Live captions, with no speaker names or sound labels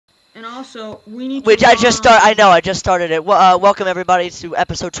And also, we need Which to I just run. I know, I just started it. Welcome everybody to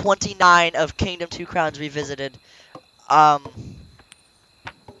episode 29 of Kingdom 2 Crowns Revisited. Holy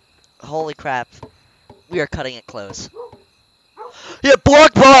crap. We are cutting it close. Yeah,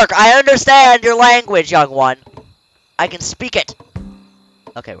 bark bark! I understand your language, young one. I can speak it.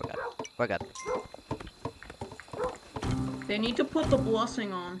 Okay, we're good. We're good. They need to put the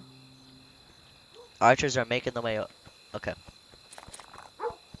blessing on. Archers are making the way up. Okay.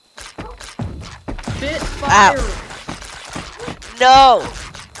 Bit fire! Ow! No!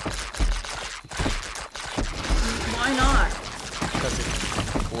 Why not? Because it's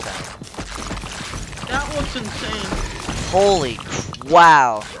cooldown. That looks insane. Holy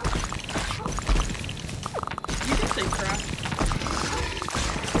wow. You can say crap.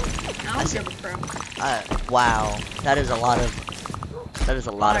 I don't give a crap. Wow. That is a lot of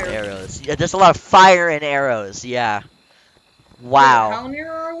Fire. arrows. Yeah, there's a lot of fire and arrows. Yeah. Wow. Wait, how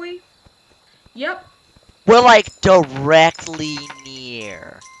near are we? Yep. We're like directly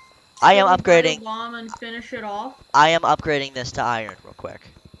near. I am Light a upgrading. bomb and finish it off. I am upgrading this to iron real quick.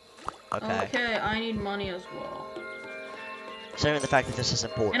 Okay. Okay, I need money as well. Considering the fact that this is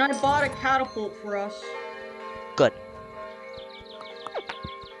important. And I bought a catapult for us. Good.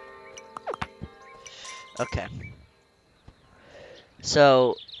 Okay.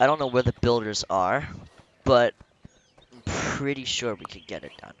 So, I don't know where the builders are, but I'm pretty sure we can get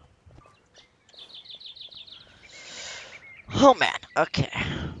it done. Oh man, okay.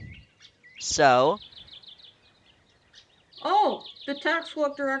 So, Oh, the tax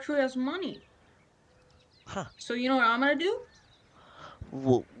collector actually has money. huh. So you know what I'm gonna do?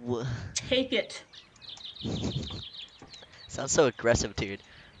 Take it. Sounds so aggressive, dude.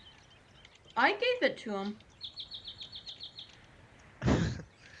 I gave it to him.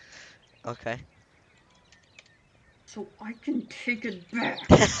 Okay. So I can take it back.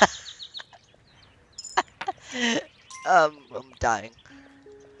 I'm dying.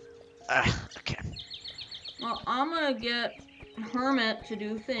 Okay. Well, I'm gonna get Hermit to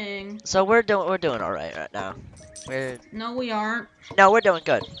do thing. So we're doing all right now. No, we aren't. No, we're doing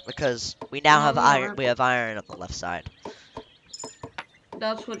good because we now No, have we iron. aren't. We have iron on the left side.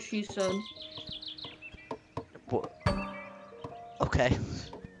 That's what she said. Okay.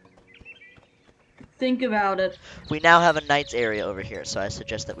 Think about it. We now have a knight's area over here, so I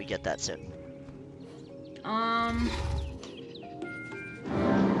suggest that we get that soon. Well,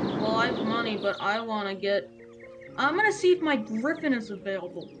 I have money, but I want to get... I'm gonna see if my griffin is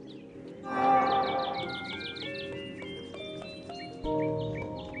available.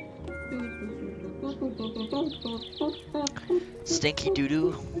 Stinky doo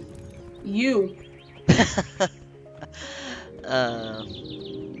doo. You.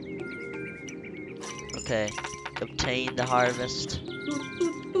 Okay. Obtain the harvest.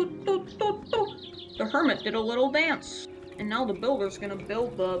 The hermit did a little dance, and now the builder's gonna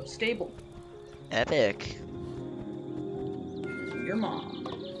build the stable. Epic. Your mom.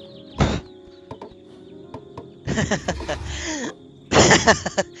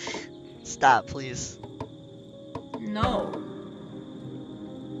 Stop, please. No.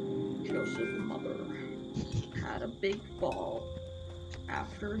 Joseph's mother had a big fall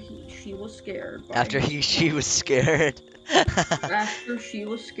after she was scared. She was scared. After she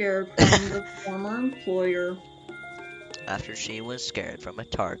was scared from the former employer. After she was scared from a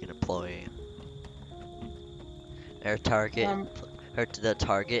Target employee. The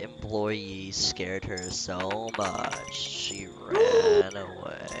Target employee scared her so much she ran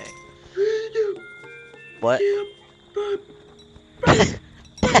away. What?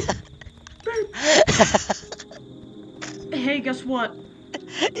 Hey, guess what?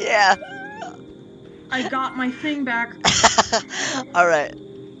 Yeah. I got my thing back. Alright.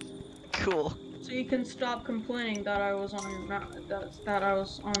 Cool. So you can stop complaining that I was on your mount. That I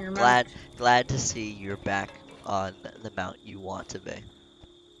was on your mount. Glad to see you're back on the mount you want to be.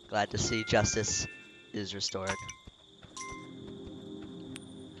 Glad to see justice is restored.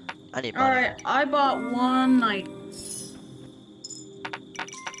 I need money. Alright, I bought one knight.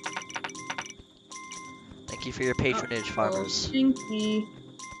 Thank you for your patronage, farmers. Stinky.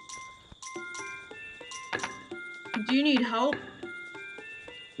 Do you need help?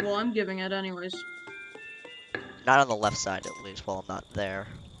 Well, I'm giving it anyways. Not on the left side, at least, while I'm not there.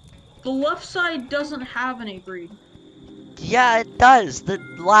 The left side doesn't have any greed. Yeah, it does. The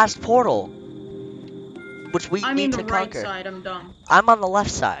last portal. Which we need to the right conquer. side, I'm dumb. I'm on the left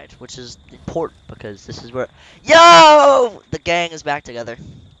side, which is important because this is where... Yo! The gang is back together.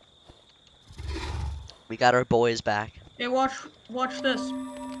 We got our boys back. Hey, watch this.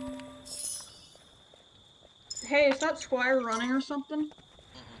 Hey, is that Squire running or something?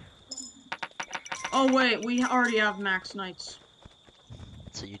 Oh wait, we already have max knights.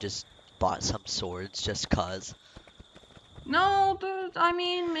 So you just bought some swords just cuz. No, I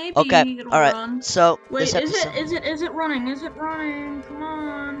mean Okay, maybe it'll alright. run. So this Wait, episode is it running? Is it running? Come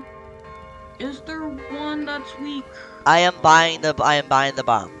on. Is there one that's weak? I am buying the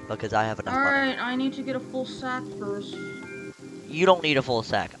bomb because I have enough money. Alright, I need to get a full sack first. You don't need a full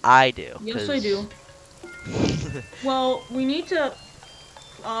sack. I do, Yes, I cuz do. Well, we need to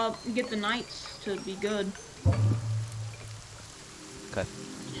get the knights to be good. Okay.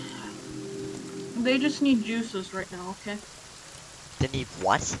 They just need juices right now, okay? They need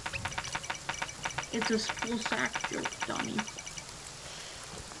what? It's a full sack joke, dummy.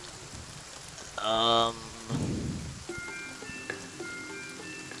 Um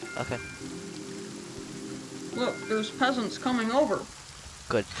Okay. Look, there's peasants coming over.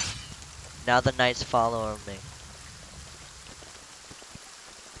 Good. Now the knights follow me.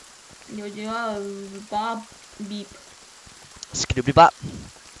 Bob beep. Skidoobity bop.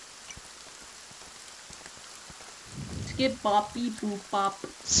 Skip bop beep boop bop.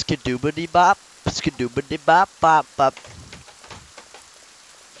 Skidoobity bop. Skidoobity bop bop bop.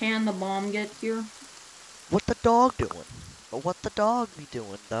 Can the bomb get here? What the dog doing? What the dog be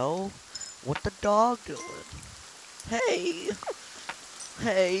doing though? What the dog doing? Hey!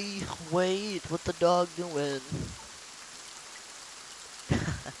 Hey! Wait! What the dog doing?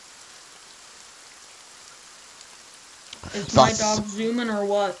 Is my Thus, dog zooming or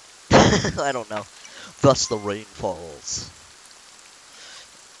what? I don't know. Thus the rain falls.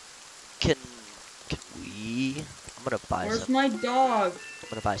 Can we? I'm gonna buy Where's some. my dog? I'm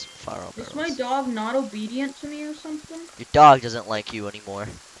gonna buy some fire Is my barrels. dog not obedient to me or something? Your dog doesn't like you anymore.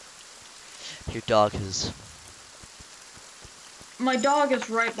 Your dog has. My dog is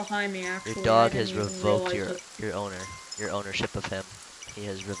right behind me, actually. Your dog I has didn't even revoked realize it. your ownership of him. He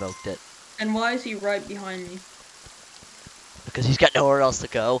has revoked it And why is he right behind me? because he's got nowhere else to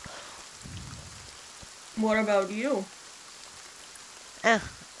go. What about you?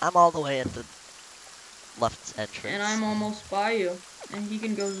 I'm all the way at the left entrance. And I'm almost by you. And he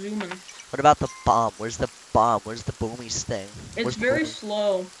can go zooming. What about the bomb? Where's the bomb? Where's the boomies thing? It's very boom?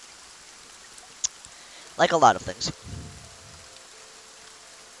 slow. Like a lot of things.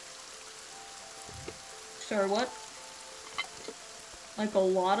 Sorry, what? Like a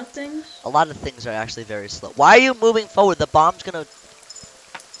lot of things? A lot of things are actually very slow. Why are you moving forward? The bomb's gonna...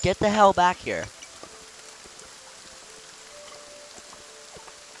 Get the hell back here.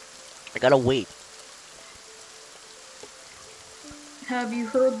 I gotta wait. Have you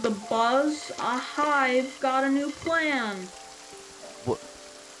heard the buzz? A hive got a new plan.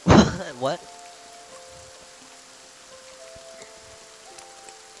 What?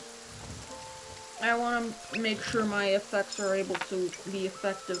 I want to make sure my effects are able to be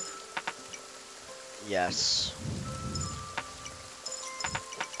effective. Yes.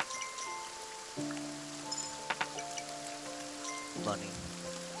 Money.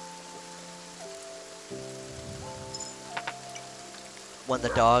 When the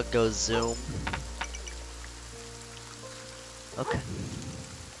dog goes zoom. Okay.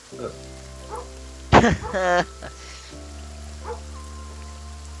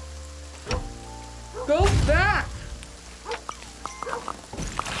 Go back!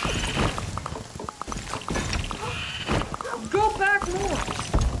 Go back more!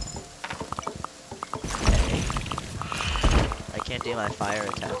 I can't do my fire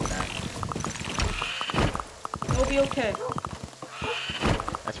attack back. It'll be okay.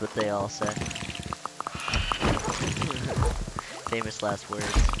 That's what they all say. Famous last words.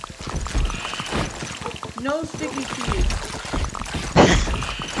 No sticky cheese.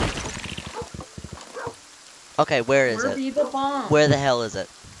 Okay, where is Where it? be the bomb? Where the hell is it?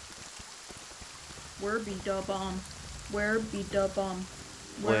 Where be the bomb? Where be the bomb?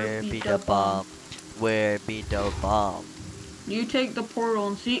 Where be the bomb? Where be the bomb? You take the portal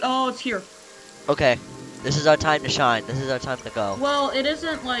and see. Oh, it's here. Okay, this is our time to shine. This is our time to go. Well, it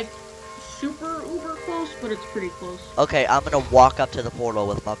isn't like super uber close, but it's pretty close. Okay, I'm gonna walk up to the portal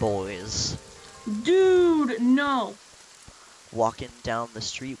with my boys. Dude, no. Walking down the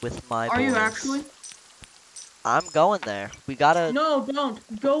street with my boys. Are you actually? I'm going there. We gotta... No, don't.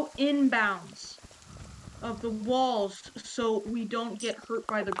 Go inbounds of the walls so we don't get hurt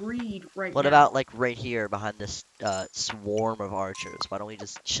by the greed right What now. about, like, right here behind this swarm of archers? Why don't we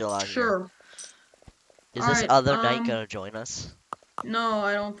just chill out here? Sure. Is this Alright, other knight gonna join us? No,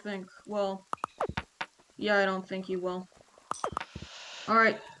 I don't think. Well, yeah, I don't think he will.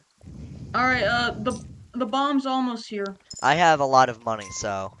 Alright. Alright, the bomb's almost here. I have a lot of money,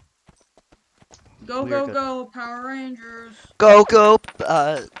 so... Go, We're go, good. go, Power Rangers. Go, go,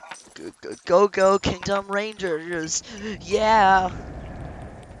 Go Kingdom Rangers. Yeah.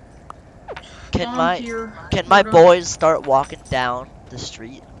 Can Spawn my here. can my Sorta. boys start walking down the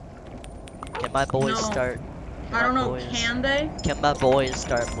street? Can my boys No. start? Can I my don't know, boys? can they? Can my boys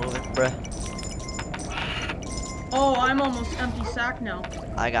start moving, bruh? Oh, I'm almost empty sack now.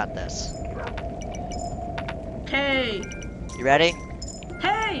 I got this. Hey! You ready?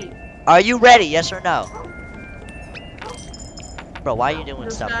 Hey! Are you ready? Yes or no? Bro, why are you doing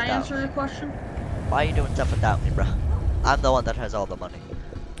Does stuff that without answer me? your question? Why are you doing stuff without me, bro? I'm the one that has all the money.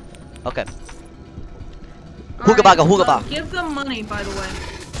 Okay. Hooga baga, hooga baga. Give them money, by the way.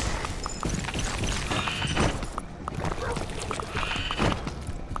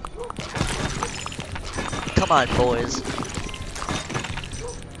 Come on, boys.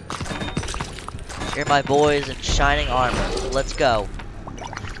 You're my boys in shining armor. Let's go.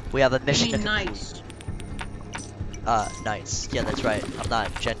 We have a mission to complete. Nice. Nice. Yeah, that's right. I'm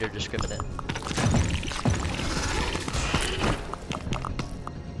not gender discriminate.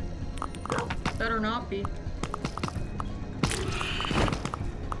 Better not be.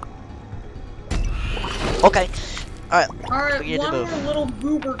 Okay. Alright. Alright, one more move. little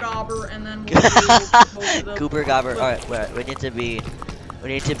goober gobber and then we'll be able to go to the... Goober gobber. Alright, we need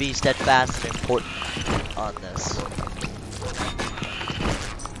to be steadfast and important on this.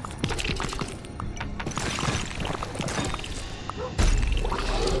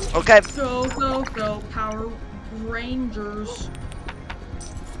 Okay. Go, Power Rangers.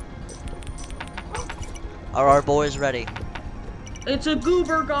 Are our boys ready? It's a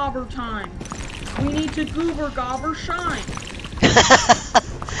goober gobber time. We need to goober gobber shine.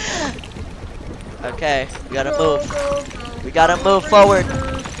 Okay, we gotta Go, move. go, We gotta Power move forward.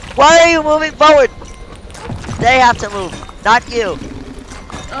 Rangers. Why are you moving forward? They have to move, not you.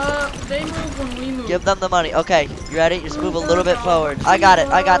 They move when we move. Give them the money. Okay, you ready? Just move a little bit forward. I got it.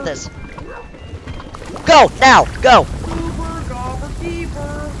 I got this. Go now. Go. Goober gobber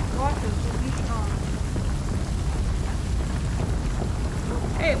keeper. Watch this each time.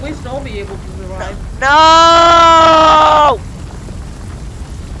 Hey, at least I'll be able to survive. No!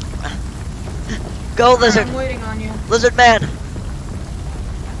 Go, lizard. I'm waiting on you. Lizard man.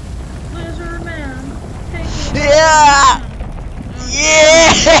 Lizard man. Take me Yeah!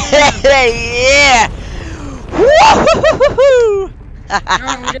 Yeah! Yeah! Woo!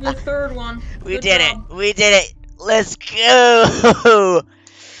 Alright, we did the third one. We Good did job. it. We did it. Let's go.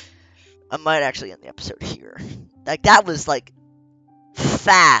 I might actually end the episode here. Like, that was, like,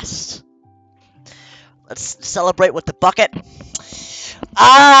 fast. Let's celebrate with the bucket.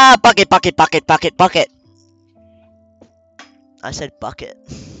 Ah, bucket, bucket, bucket, bucket, bucket. I said bucket.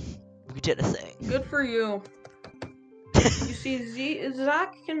 We did a thing. Good for you. You see,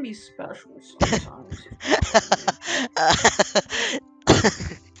 Zach can be special sometimes.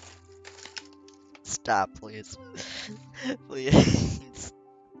 Stop, please. Please.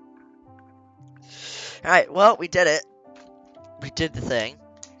 Alright, well, we did it. We did the thing.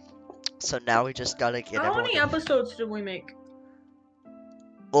 So now we just gotta get How everyone many episodes did we make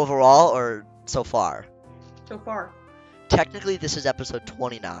overall or so far? so far? Technically, this is episode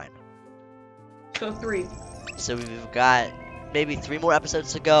 29. So 3. So we've got maybe 3 more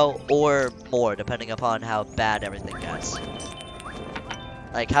episodes to go, or more, depending upon how bad everything gets.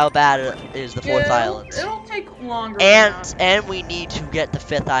 Like, how bad is the 4th island? It'll take longer than that. And we need to get the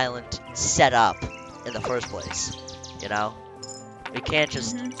 5th island set up in the first place, you know? We can't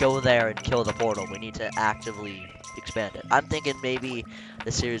just go there and kill the portal. We need to actively expand it. I'm thinking maybe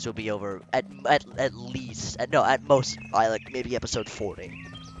the series will be over at least, at most, by like maybe episode 40.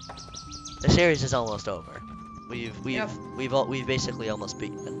 The series is almost over. We've basically almost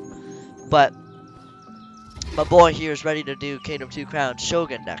beaten it. But my boy here is ready to do Kingdom 2 Crown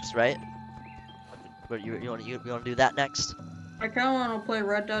Shogun next, right? You want to do that next? I kind of want to play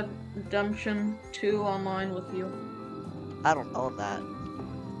Red Dead Redemption 2 online with you. I don't own that.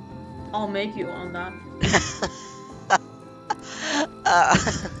 I'll make you own that.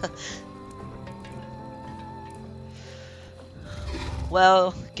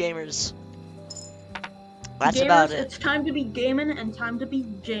 Well, gamers, that's about it. It's time to be gaming and time to be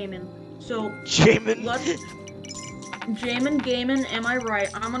jamming. So, Jamin. Jamin, am I right?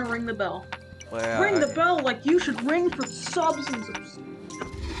 I'm gonna ring the bell. Ring the bell like you should ring for subs and subs.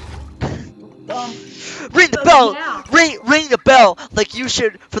 Ring the bell! Yeah. Ring the bell like you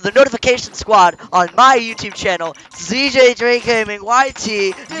should for the notification squad on my YouTube channel, ZJ Drake Gaming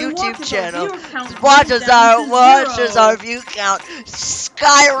YT YouTube channel. Watches our view count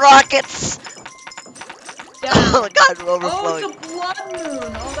skyrockets. Yeah. Oh my god, we're Oh, overflowing. it's a blood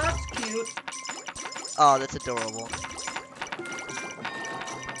moon. Oh, that's cute. Oh, that's adorable.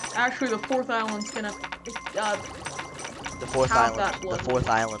 Actually, the fourth island's gonna The fourth have island. that The blood. fourth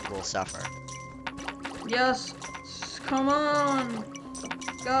island will suffer. Yes. Come on,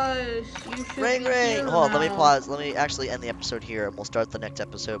 guys. You should Ring be ring! here Hold on, let me now. pause. Let me actually end the episode here, and we'll start the next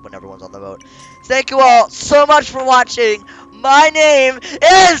episode when everyone's on the boat. Thank you all so much for watching. My name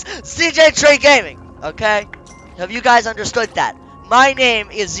is ZJ Trey Gaming. Okay? Have you guys understood that? My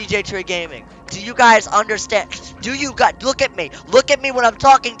name is ZJ Trey Gaming. Do you guys understand? Do you guys look at me? Look at me when I'm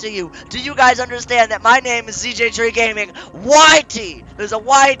talking to you. Do you guys understand that my name is ZJ Trey Gaming? YT. There's a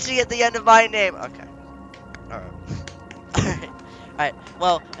YT at the end of my name. Okay. All right. All right. Alright,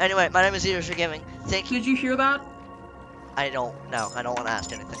 well, anyway, my name is Zero Gaming. Thank you. Did you hear that? I don't know. I don't want to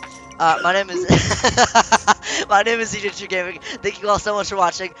ask anything. My name is my name is Zero Gaming. Thank you all so much for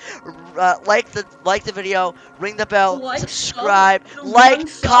watching. Like the video, ring the bell, Like, subscribe, sub, like, one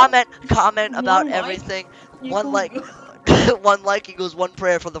sub, comment about one like everything. One equals like, one like equals one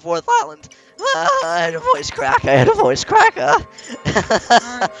prayer for the fourth island. I had a voice crack. I had a voice cracker.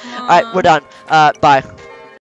 Alright, come Alright, we're on. done. Bye.